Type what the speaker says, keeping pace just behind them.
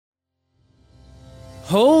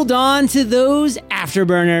Hold on to those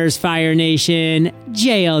afterburners, Fire Nation.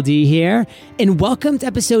 JLD here, and welcome to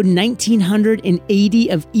episode 1980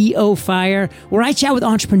 of EO Fire, where I chat with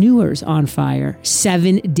entrepreneurs on fire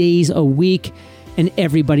 7 days a week. And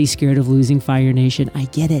everybody's scared of losing, Fire Nation. I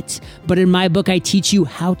get it. But in my book, I teach you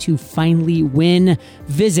how to finally win.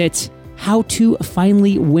 Visit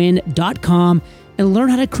howtofinallywin.com and learn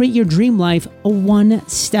how to create your dream life one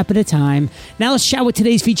step at a time. Now let's chat with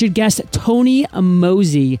today's featured guest, Tony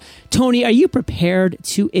Moze. Tony, are you prepared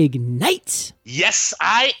to ignite? Yes,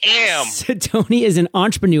 I am. So Tony is an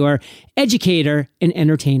entrepreneur, educator, and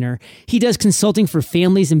entertainer. He does consulting for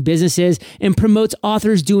families and businesses and promotes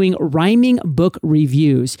authors doing rhyming book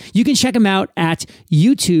reviews. You can check him out at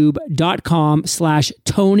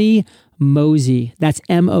youtube.com/Tony Moze. That's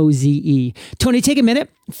Moze. Tony, take a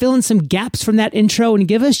minute, fill in some gaps from that intro, and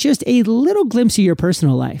give us just a little glimpse of your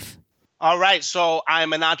personal life. All right. So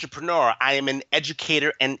I'm an entrepreneur. I am an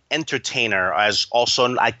educator and entertainer, as also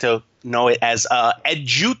like to know it as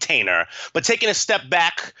edutainer. But taking a step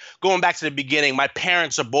back, going back to the beginning, my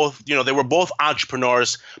parents are both, they were both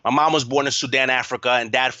entrepreneurs. My mom was born in Sudan, Africa,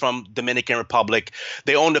 and dad from Dominican Republic.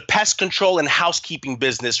 They owned a pest control and housekeeping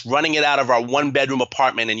business, running it out of our one-bedroom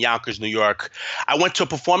apartment in Yonkers, New York. I went to a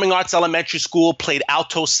performing arts elementary school, played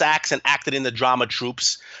alto sax, and acted in the drama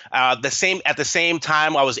troops. At the same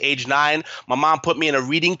time, I was age 9. My mom put me in a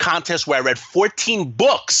reading contest where I read 14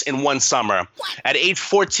 books in one summer. What? At age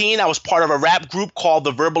 14, I was part of a rap group called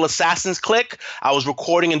the Verbal Assassins Clique. I was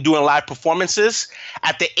recording and doing live performances.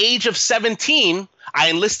 At the age of 17, I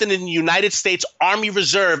enlisted in the United States Army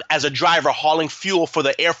Reserve as a driver hauling fuel for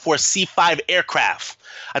the Air Force C-5 aircraft.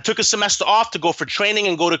 I took a semester off to go for training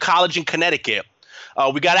and go to college in Connecticut.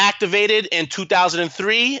 We got activated in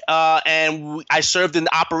 2003, and I served in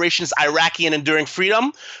the Operations Iraqi and Enduring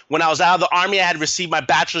Freedom. When I was out of the Army, I had received my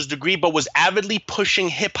bachelor's degree, but was avidly pushing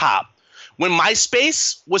hip-hop. When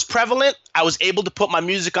MySpace was prevalent, I was able to put my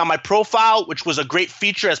music on my profile, which was a great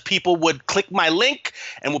feature as people would click my link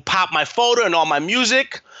and would pop my photo and all my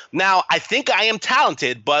music. Now, I think I am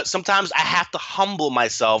talented, but sometimes I have to humble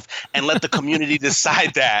myself and let the community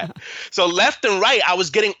decide that. So left and right, I was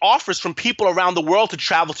getting offers from people around the world to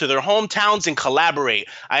travel to their hometowns and collaborate.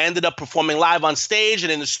 I ended up performing live on stage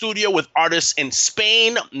and in the studio with artists in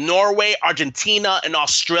Spain, Norway, Argentina, and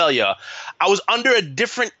Australia. I was under a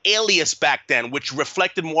different alias back then, which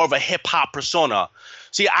reflected more of a hip-hop persona.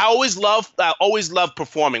 See, I always loved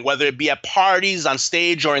performing, whether it be at parties, on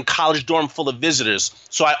stage, or in college dorm full of visitors.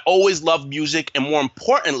 So I always loved music and, more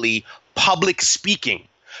importantly, public speaking.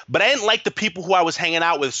 But I didn't like the people who I was hanging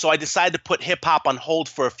out with, so I decided to put hip-hop on hold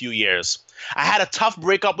for a few years. I had a tough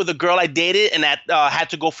breakup with a girl I dated and that had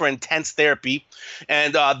to go for intense therapy.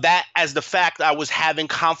 And that as the fact I was having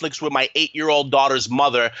conflicts with my 8-year-old daughter's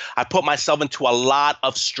mother, I put myself into a lot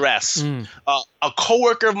of stress. A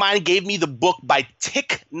coworker of mine gave me the book by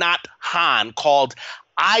Thich Nhat Hanh called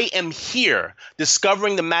I Am Here,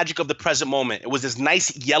 Discovering the Magic of the Present Moment. It was this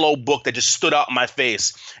nice yellow book that just stood out in my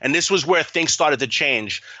face. And this was where things started to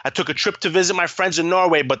change. I took a trip to visit my friends in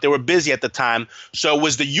Norway, but they were busy at the time. So it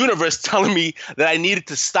was the universe telling me that I needed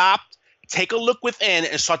to stop, take a look within,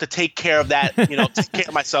 and start to take care of that, take care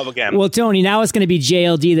of myself again. Well, Tony, now it's going to be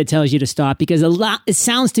JLD that tells you to stop, because it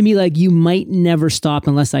sounds to me like you might never stop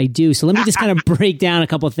unless I do. So let me just kind of break down a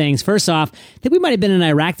couple of things. First off, I think we might have been in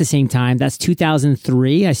Iraq at the same time. That's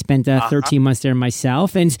 2003. I spent 13 months there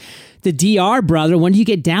myself. And the DR, brother, when do you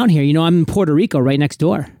get down here? I'm in Puerto Rico right next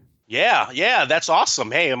door. Yeah, that's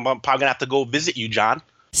awesome. Hey, I'm probably going to have to go visit you, John.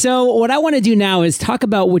 So what I want to do now is talk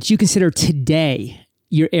about what you consider today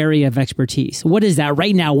your area of expertise. What is that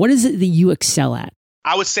right now? What is it that you excel at?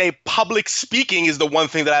 I would say public speaking is the one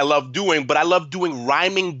thing that I love doing, but I love doing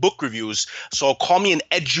rhyming book reviews. So call me an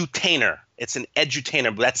edutainer. It's an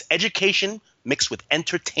edutainer, but that's education mixed with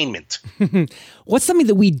entertainment. What's something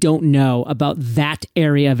that we don't know about that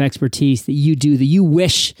area of expertise that you do that you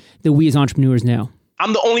wish that we as entrepreneurs knew?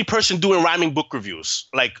 I'm the only person doing rhyming book reviews.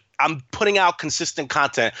 Like, I'm putting out consistent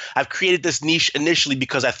content. I've created this niche initially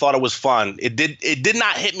because I thought it was fun. It did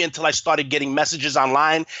not hit me until I started getting messages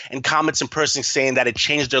online and comments in person saying that it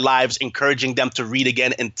changed their lives, encouraging them to read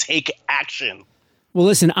again and take action. Well,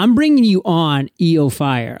 listen, I'm bringing you on EO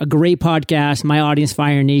Fire, a great podcast, my audience,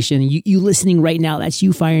 Fire Nation. You listening right now, that's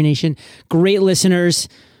you, Fire Nation. Great listeners.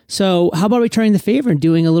 So how about returning the favor and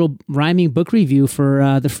doing a little rhyming book review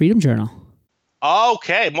for the Freedom Journal?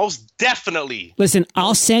 Okay, most definitely. Listen,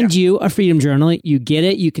 I'll send you a Freedom Journal. You get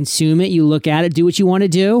it, you consume it, you look at it, do what you want to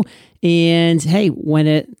do. And hey,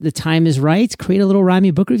 when the time is right, create a little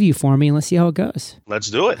rhyming book review for me and let's see how it goes. Let's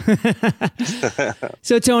do it.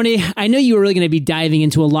 So Tony, I know you were really going to be diving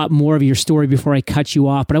into a lot more of your story before I cut you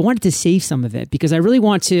off, but I wanted to save some of it because I really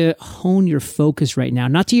want to hone your focus right now,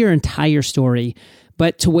 not to your entire story,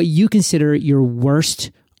 but to what you consider your worst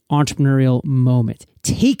entrepreneurial moment.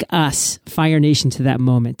 Take us, Fire Nation, to that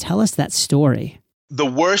moment. Tell us that story. The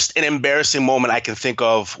worst and embarrassing moment I can think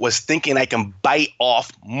of was thinking I can bite off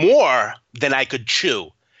more than I could chew.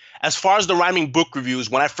 As far as the rhyming book reviews,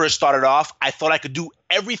 when I first started off, I thought I could do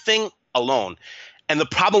everything alone. And the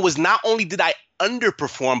problem was not only did I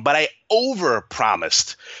underperform, but I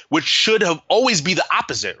overpromised, which should have always be the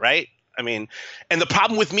opposite, right? I mean, and the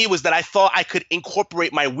problem with me was that I thought I could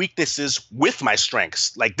incorporate my weaknesses with my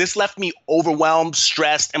strengths. Like this left me overwhelmed,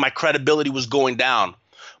 stressed, and my credibility was going down.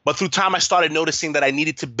 But through time, I started noticing that I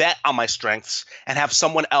needed to bet on my strengths and have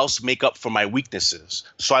someone else make up for my weaknesses.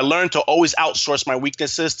 So I learned to always outsource my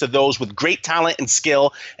weaknesses to those with great talent and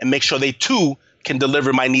skill and make sure they too can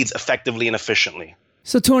deliver my needs effectively and efficiently.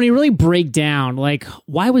 So Tony, really break down, like,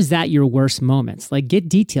 why was that your worst moments? Like, get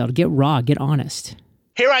detailed, get raw, get honest.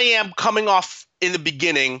 Here I am coming off in the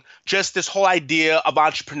beginning, just this whole idea of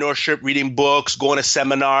entrepreneurship, reading books, going to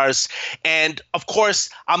seminars. And of course,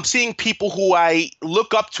 I'm seeing people who I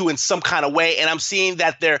look up to in some kind of way. And I'm seeing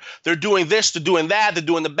that they're doing this, they're doing that, they're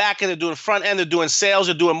doing the back end, they're doing front end, they're doing sales,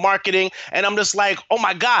 they're doing marketing. And I'm just like, oh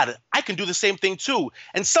my God, I can do the same thing too.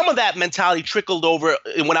 And some of that mentality trickled over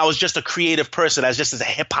when I was just a creative person, as a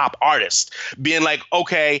hip hop artist, being like,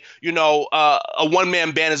 okay, a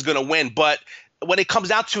one-man band is going to win. But when it comes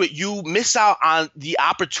down to it, you miss out on the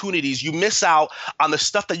opportunities. You miss out on the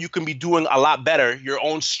stuff that you can be doing a lot better, your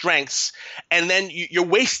own strengths. And then you're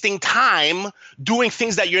wasting time doing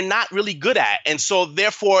things that you're not really good at. And so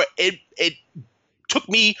therefore, it took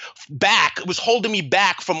me back. It was holding me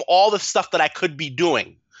back from all the stuff that I could be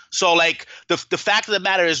doing. So like the fact of the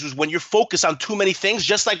matter is when you're focused on too many things,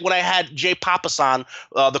 just like when I had Jay Pappas on,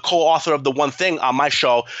 the co-author of The One Thing on my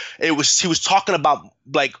show, he was talking about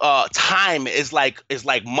like time is like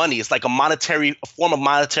money. It's like a form of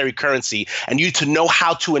monetary currency, and you need to know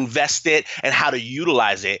how to invest it and how to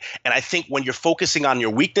utilize it. And I think when you're focusing on your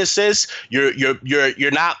weaknesses,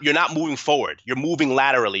 you're not moving forward. You're moving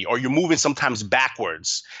laterally, or you're moving sometimes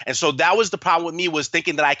backwards. And so that was the problem with me, was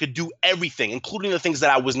thinking that I could do everything, including the things that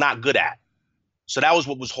I was not good at. So that was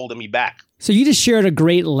what was holding me back. So you just shared a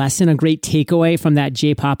great lesson, a great takeaway from that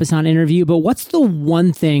Jay Papasan interview. But what's the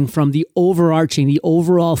one thing from the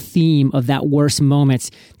overall theme of that worst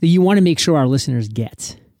moments that you want to make sure our listeners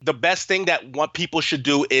get? The best thing that what people should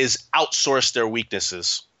do is outsource their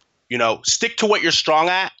weaknesses. Stick to what you're strong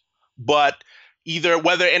at, but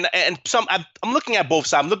I'm looking at both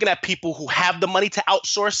sides. I'm looking at people who have the money to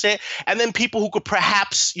outsource it, and then people who could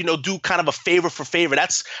perhaps, do kind of a favor for favor.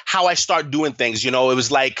 That's how I start doing things. It was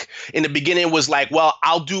like in the beginning, it was like, well,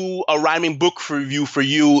 I'll do a rhyming book review for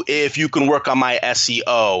you if you can work on my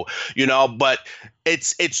SEO, but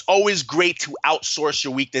it's always great to outsource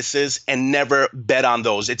your weaknesses and never bet on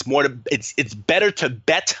those. It's better to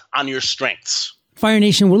bet on your strengths. Fire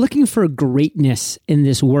Nation, we're looking for greatness in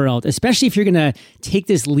this world, especially if you're going to take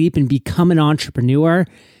this leap and become an entrepreneur.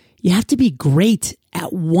 You have to be great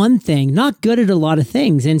at one thing, not good at a lot of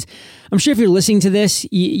things. And I'm sure if you're listening to this,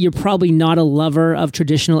 you're probably not a lover of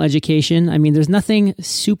traditional education. I mean, there's nothing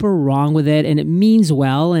super wrong with it, and it means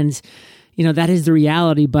well. And that is the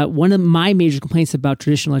reality. But one of my major complaints about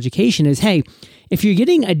traditional education is, hey, if you're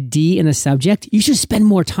getting a D in a subject, you should spend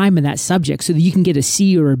more time in that subject so that you can get a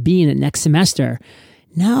C or a B in it next semester.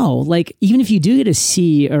 No, like even if you do get a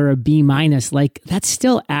C or a B minus, like that's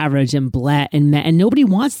still average and blah and nobody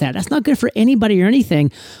wants that. That's not good for anybody or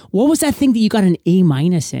anything. What was that thing that you got an A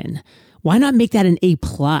minus in? Why not make that an A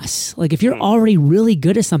plus? Like if you're already really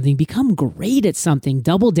good at something, become great at something,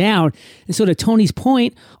 double down. And so to Tony's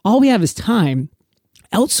point, all we have is time.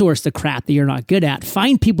 Outsource the crap that you're not good at.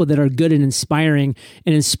 Find people that are good and inspiring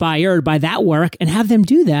and inspired by that work and have them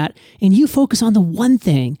do that. And you focus on the one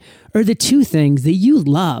thing or the two things that you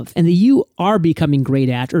love and that you are becoming great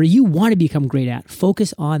at or you want to become great at.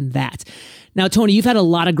 Focus on that. Now, Tony, you've had a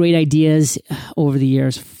lot of great ideas over the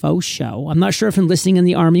years. Faux show. I'm not sure if enlisting in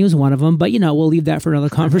the Army was one of them, but we'll leave that for another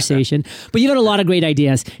conversation. But you've had a lot of great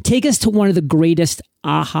ideas. Take us to one of the greatest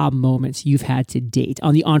aha moments you've had to date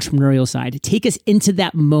on the entrepreneurial side. Take us into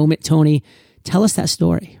that moment, Tony. Tell us that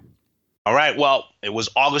story. All right. Well, it was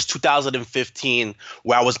August 2015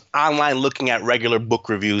 where I was online looking at regular book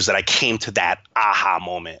reviews that I came to that aha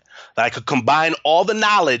moment that I could combine all the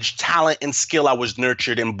knowledge, talent, and skill I was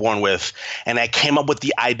nurtured and born with. And I came up with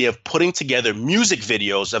the idea of putting together music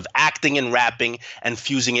videos of acting and rapping and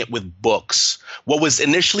fusing it with books. What was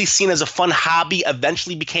initially seen as a fun hobby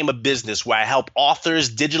eventually became a business where I help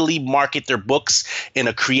authors digitally market their books in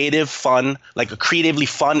a creatively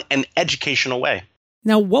fun and educational way.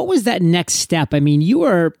 Now, what was that next step? I mean, you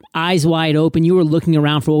were eyes wide open. You were looking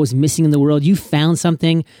around for what was missing in the world. You found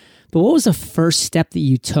something. But what was the first step that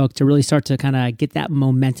you took to really start to kind of get that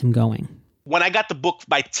momentum going? When I got the book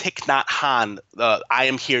by Thich Nhat Hanh, I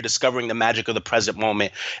Am Here, Discovering the Magic of the Present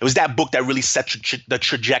Moment, it was that book that really set the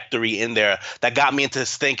trajectory in there that got me into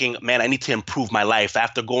thinking, man, I need to improve my life.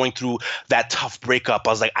 After going through that tough breakup, I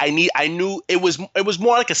was like, I knew it was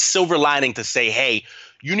more like a silver lining to say, hey,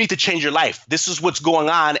 you need to change your life. This is what's going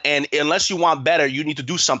on. And unless you want better, you need to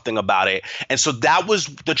do something about it. And so that was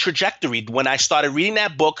the trajectory. When I started reading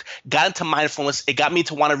that book, got into mindfulness, it got me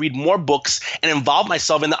to want to read more books and involve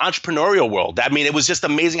myself in the entrepreneurial world. I mean, it was just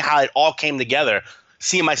amazing how it all came together.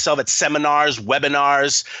 Seeing myself at seminars,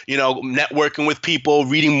 webinars, networking with people,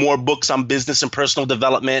 reading more books on business and personal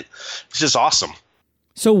development. It's just awesome.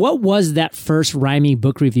 So what was that first rhyming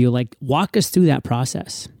book review? Like, walk us through that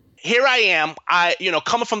process. Here I am,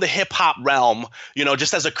 coming from the hip hop realm,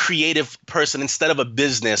 just as a creative person instead of a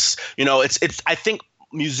business, I think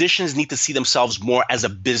musicians need to see themselves more as a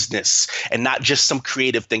business and not just some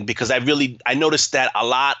creative thing, because I noticed that a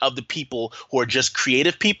lot of the people who are just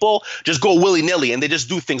creative people just go willy-nilly and they just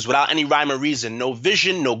do things without any rhyme or reason, no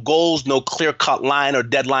vision, no goals, no clear-cut line or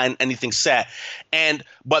deadline, anything set.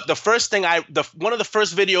 But the first thing one of the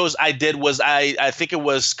first videos I did was I think it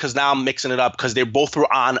was, because now I'm mixing it up, because they both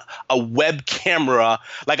were on a web camera.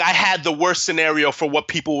 Like, I had the worst scenario for what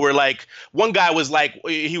people were like. One guy was like,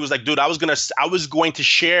 dude, I was going to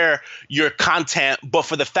share your content, but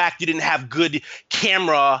for the fact you didn't have good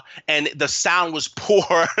camera and the sound was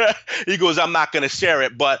poor, he goes, I'm not going to share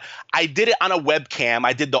it. But I did it on a webcam.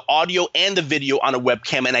 I did the audio and the video on a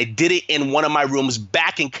webcam, and I did it in one of my rooms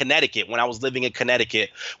back in Connecticut when I was living in Connecticut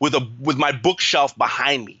with my bookshelf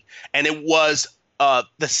behind me. And it was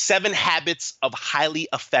The 7 Habits of Highly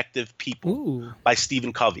Effective People by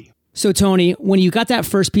Stephen Covey. So, Tony, when you got that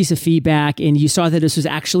first piece of feedback and you saw that this was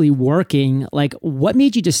actually working, like, what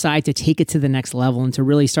made you decide to take it to the next level and to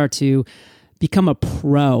really start to become a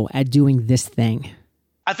pro at doing this thing?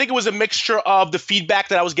 I think it was a mixture of the feedback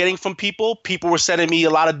that I was getting from people. People were sending me a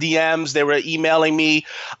lot of DMs. They were emailing me.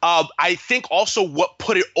 I think also what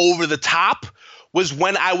put it over the top was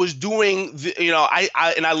when I was doing,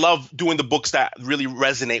 I love doing the books that really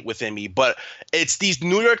resonate within me, but it's these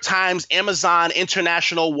New York Times, Amazon,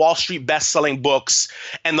 International, Wall Street best-selling books,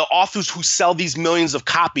 and the authors who sell these millions of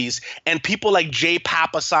copies, and people like Jay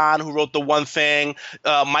Papasan, who wrote The One Thing,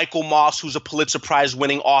 Michael Moss, who's a Pulitzer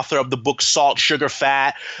Prize-winning author of the book Salt, Sugar,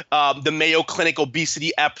 Fat, the Mayo Clinic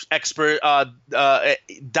obesity expert,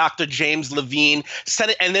 Dr. James Levine,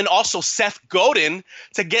 and then also Seth Godin,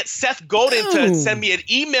 to get Seth Godin to send me an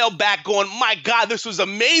email back going, my God, this was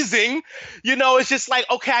amazing. It's just like,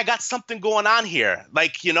 okay, I got something going on here.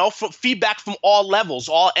 Like, feedback from all levels,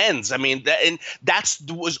 all ends. I mean,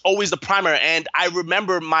 was always the primary. And I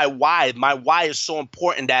remember my why. My why is so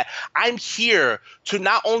important, that I'm here to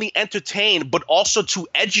not only entertain, but also to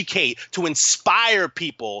educate, to inspire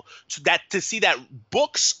people to see that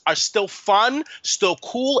books are still fun, still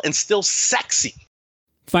cool, and still sexy.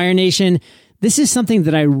 Fire Nation, this is something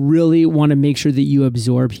that I really want to make sure that you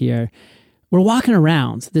absorb here. We're walking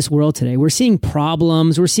around this world today. We're seeing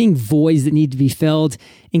problems. We're seeing voids that need to be filled.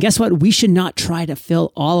 And guess what? We should not try to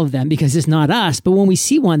fill all of them, because it's not us. But when we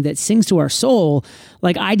see one that sings to our soul,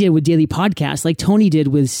 like I did with daily podcasts, like Tony did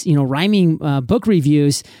with, rhyming book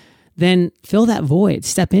reviews, then fill that void,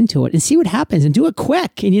 step into it and see what happens, and do it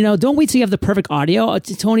quick. And, don't wait till you have the perfect audio.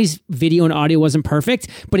 Tony's video and audio wasn't perfect,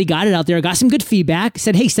 but he got it out there, got some good feedback,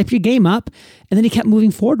 said, hey, step your game up. And then he kept moving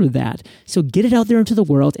forward with that. So get it out there into the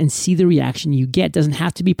world and see the reaction you get. It doesn't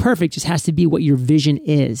have to be perfect, just has to be what your vision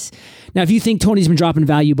is. Now, if you think Tony's been dropping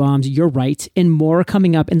value bombs, you're right. And more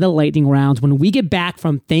coming up in the lightning rounds when we get back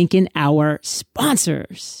from thanking our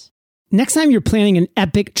sponsors. Next time you're planning an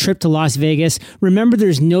epic trip to Las Vegas, remember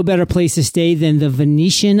there's no better place to stay than the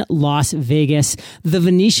Venetian Las Vegas. The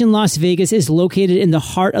Venetian Las Vegas is located in the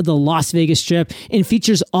heart of the Las Vegas Strip and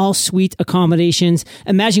features all suite accommodations.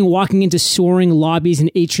 Imagine walking into soaring lobbies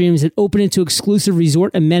and atriums that open into exclusive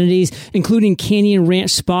resort amenities, including Canyon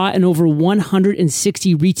Ranch Spa and over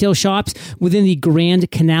 160 retail shops within the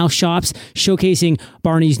Grand Canal Shops, showcasing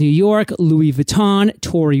Barney's New York, Louis Vuitton,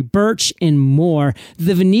 Tory Burch, and more.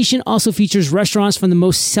 The Venetian also features restaurants from the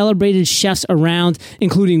most celebrated chefs around,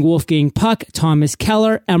 including Wolfgang Puck, Thomas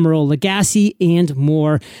Keller, Emeril Lagasse, and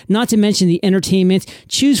more. Not to mention the entertainment.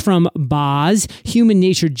 Choose from Boz, Human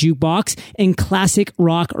Nature Jukebox, and classic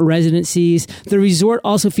rock residencies. The resort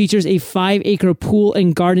also features a 5-acre pool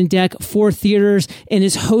and garden deck, 4 theaters, and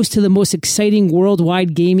is host to the most exciting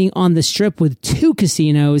worldwide gaming on the Strip with 2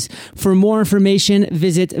 casinos. For more information,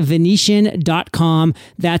 visit Venetian.com.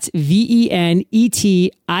 That's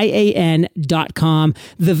VENETIAN.com.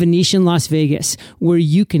 The Venetian Las Vegas, where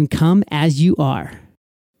you can come as you are.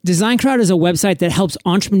 Design Crowd is a website that helps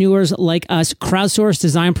entrepreneurs like us crowdsource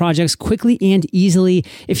design projects quickly and easily.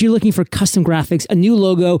 If you're looking for custom graphics, a new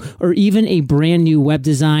logo, or even a brand new web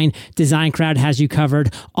design, Design Crowd has you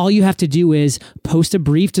covered. All you have to do is post a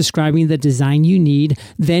brief describing the design you need.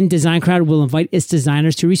 Then Design Crowd will invite its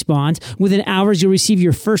designers to respond. Within hours, you'll receive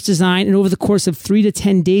your first design, and over the course of 3 to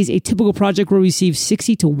 10 days, a typical project will receive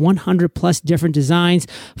 60 to 100 plus different designs.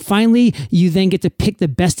 Finally, you then get to pick the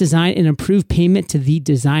best design and approve payment to the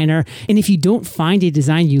designer. And if you don't find a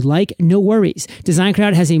design you like, no worries. Design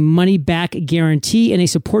Crowd has a money-back guarantee and a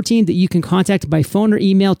support team that you can contact by phone or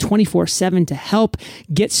email 24/7 to help.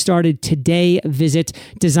 Get started today. Visit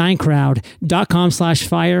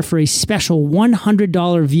designcrowd.com/fire for a special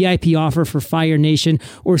 $100 VIP offer for Fire Nation,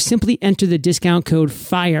 or simply enter the discount code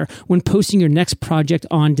FIRE when posting your next project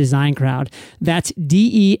on Design Crowd. That's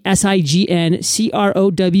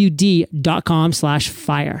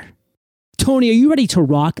DESIGNCROWD.com/fire. Tony, are you ready to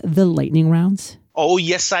rock the lightning rounds? Oh,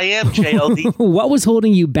 yes, I am, JLD. What was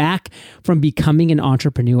holding you back from becoming an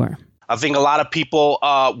entrepreneur? I think a lot of people,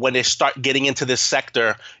 when they start getting into this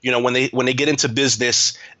sector, when they get into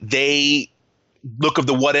business, they look of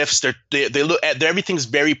the what ifs. They look at everything's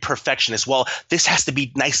very perfectionist. Well, this has to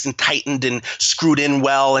be nice and tightened and screwed in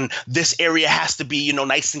well, and this area has to be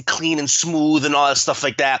nice and clean and smooth and all that stuff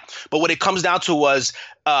like that. But what it comes down to was,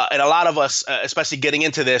 and a lot of us, especially getting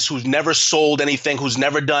into this, who's never sold anything, who's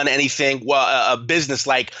never done anything, a business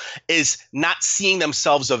like, is not seeing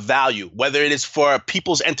themselves of value, whether it is for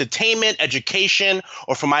people's entertainment, education,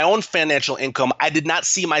 or for my own financial income. I did not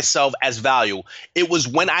see myself as value. It was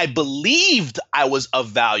when I believed I was of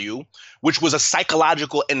value, which was a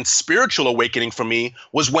psychological and spiritual awakening for me,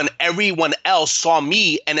 was when everyone else saw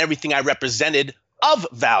me and everything I represented of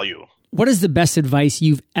value. What is the best advice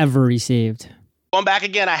you've ever received? Going back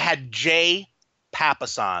again, I had Jay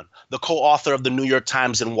Papasan, the co-author of the New York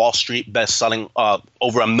Times and Wall Street best-selling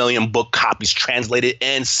over 1 million book copies translated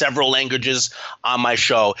in several languages on my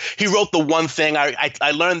show. He wrote the one thing.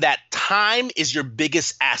 I learned that time is your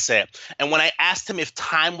biggest asset. And when I asked him if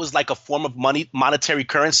time was like a form of monetary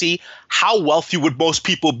currency, how wealthy would most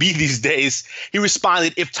people be these days? He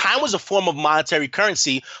responded, if time was a form of monetary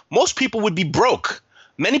currency, most people would be broke.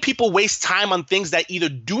 Many people waste time on things that either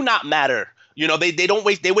do not matter.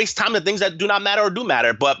 They waste time on things that do not matter or do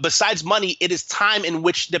matter. But besides money, it is time in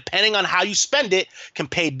which, depending on how you spend it, can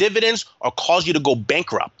pay dividends or cause you to go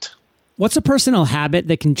bankrupt. What's a personal habit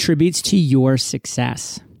that contributes to your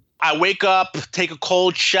success? I wake up, take a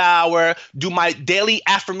cold shower, do my daily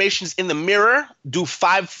affirmations in the mirror, do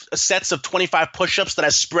 5 sets of 25 push-ups that I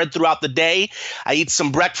spread throughout the day. I eat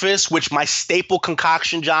some breakfast, which my staple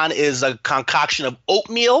concoction, John, is a concoction of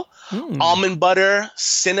oatmeal, almond butter,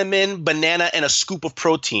 cinnamon, banana, and a scoop of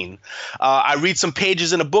protein. I read some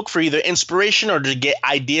pages in a book for either inspiration or to get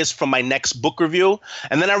ideas from my next book review.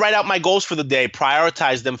 And then I write out my goals for the day,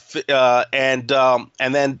 prioritize them,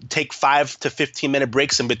 and then take 5 to 15-minute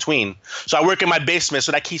breaks in between. So I work in my basement,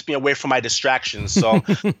 so that keeps me away from my distractions. So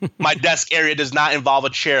my desk area does not involve a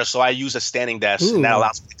chair, so I use a standing desk, and that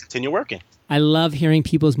allows me to continue working. I love hearing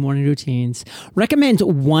people's morning routines. Recommend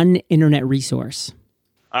one internet resource.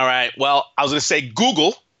 All right. Well, I was going to say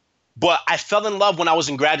Google, but I fell in love when I was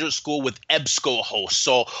in graduate school with EBSCOhost.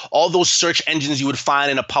 So all those search engines you would find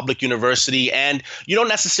in a public university, and you don't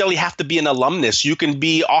necessarily have to be an alumnus. You can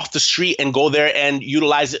be off the street and go there and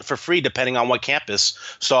utilize it for free, depending on what campus.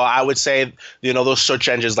 So I would say, those search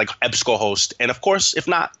engines like EBSCOhost, and of course, if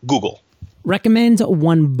not, Google. Recommend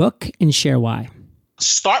one book and share why.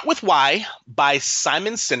 Start with Why by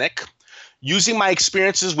Simon Sinek. Using my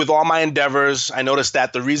experiences with all my endeavors, I noticed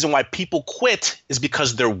that the reason why people quit is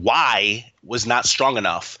because their why was not strong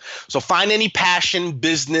enough. So find any passion,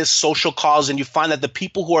 business, social cause, and you find that the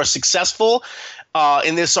people who are successful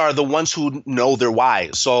in this are the ones who know their why.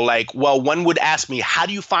 So one would ask me, how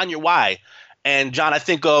do you find your why? And John, I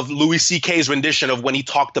think of Louis C.K.'s rendition of when he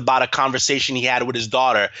talked about a conversation he had with his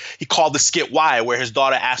daughter. He called the skit Why, where his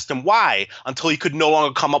daughter asked him why until he could no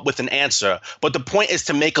longer come up with an answer. But the point is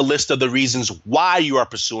to make a list of the reasons why you are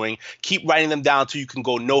pursuing, keep writing them down until you can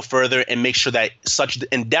go no further, and make sure that such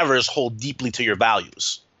endeavors hold deeply to your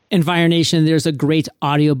values. In Fire Nation, there's a great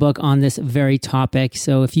audiobook on this very topic.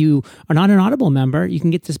 So if you are not an Audible member, you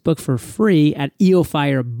can get this book for free at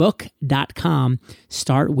eofirebook.com.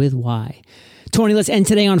 Start with why. Tony, let's end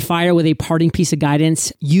today on fire with a parting piece of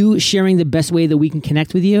guidance. You sharing the best way that we can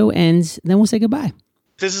connect with you, and then we'll say goodbye.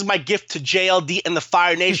 This is my gift to JLD and the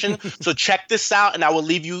Fire Nation. So check this out, and I will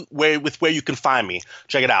leave you where you can find me.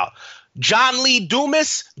 Check it out. John Lee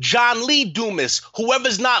Dumas.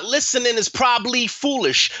 Whoever's not listening is probably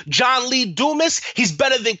foolish. John Lee Dumas, he's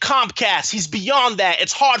better than Comcast. He's beyond that.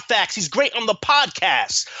 It's hard facts. He's great on the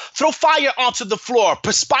podcast. Throw fire onto the floor.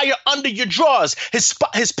 Perspire under your drawers. His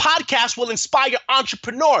podcast will inspire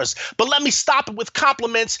entrepreneurs. But let me stop it with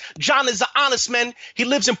compliments. John is an honest man. He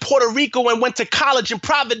lives in Puerto Rico and went to college in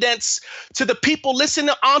Providence. To the people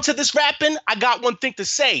listening onto this rapping, I got one thing to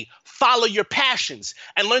say. Follow your passions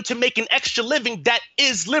and learn to make an extra living that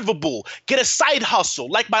is livable. Get a side hustle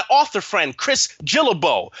like my author friend, Chris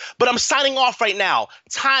Gillibo. But I'm signing off right now.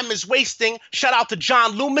 Time is wasting. Shout out to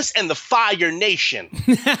John Loomis and the Fire Nation.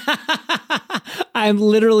 I'm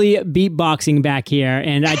literally beatboxing back here,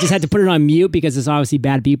 and I just had to put it on mute because it's obviously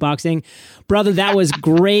bad beatboxing. Brother, that was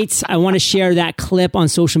great. I want to share that clip on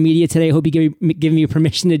social media today. I hope you give me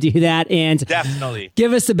permission to do that. And definitely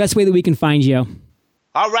give us the best way that we can find you.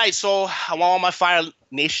 All right, so I want all my Fire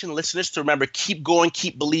Nation listeners to remember, keep going,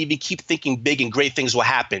 keep believing, keep thinking big, and great things will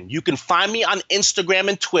happen. You can find me on Instagram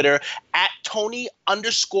and Twitter at Tony_Moze,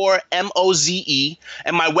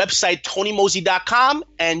 and my website, TonyMoze.com,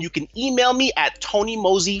 and you can email me at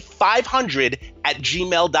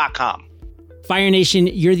TonyMoze500@gmail.com. Fire Nation,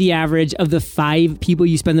 you're the average of the 5 people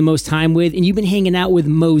you spend the most time with, and you've been hanging out with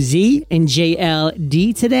Moze and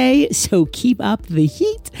JLD today, so keep up the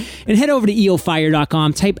heat. And head over to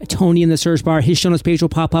eofire.com, type Tony in the search bar. His show notes page will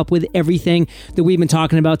pop up with everything that we've been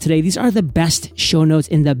talking about today. These are the best show notes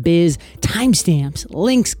in the biz, timestamps,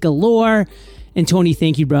 links galore. And Tony,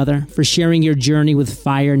 thank you, brother, for sharing your journey with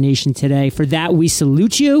Fire Nation today. For that, we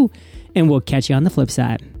salute you, and we'll catch you on the flip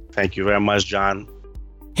side. Thank you very much, John.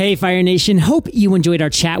 Hey, Fire Nation. Hope you enjoyed our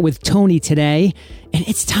chat with Tony today. And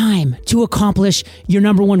it's time to accomplish your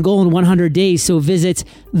number one goal in 100 days. So visit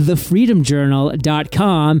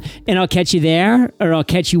thefreedomjournal.com, and I'll catch you there, or I'll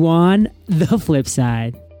catch you on the flip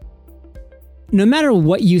side. No matter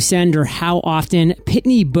what you send or how often,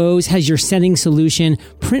 Pitney Bowes has your sending solution.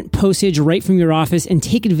 Print postage right from your office and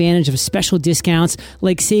take advantage of special discounts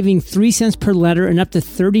like saving 3 cents per letter and up to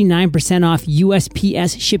 39% off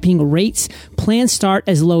USPS shipping rates. Plans start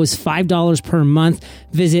as low as $5 per month.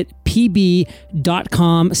 Visit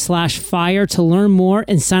pb.com/fire to learn more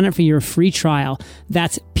and sign up for your free trial.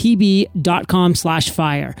 That's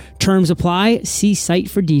pb.com/fire. Terms apply. See site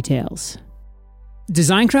for details.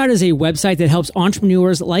 DesignCrowd is a website that helps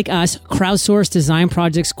entrepreneurs like us crowdsource design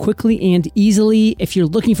projects quickly and easily. If you're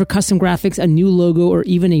looking for custom graphics, a new logo, or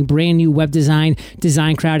even a brand new web design,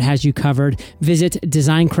 DesignCrowd has you covered. Visit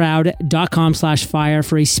designcrowd.com/fire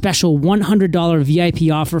for a special $100 VIP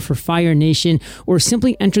offer for Fire Nation, or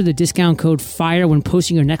simply enter the discount code FIRE when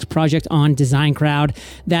posting your next project on DesignCrowd.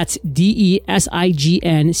 That's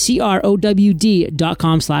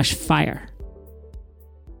DESIGNCROWD.com/fire.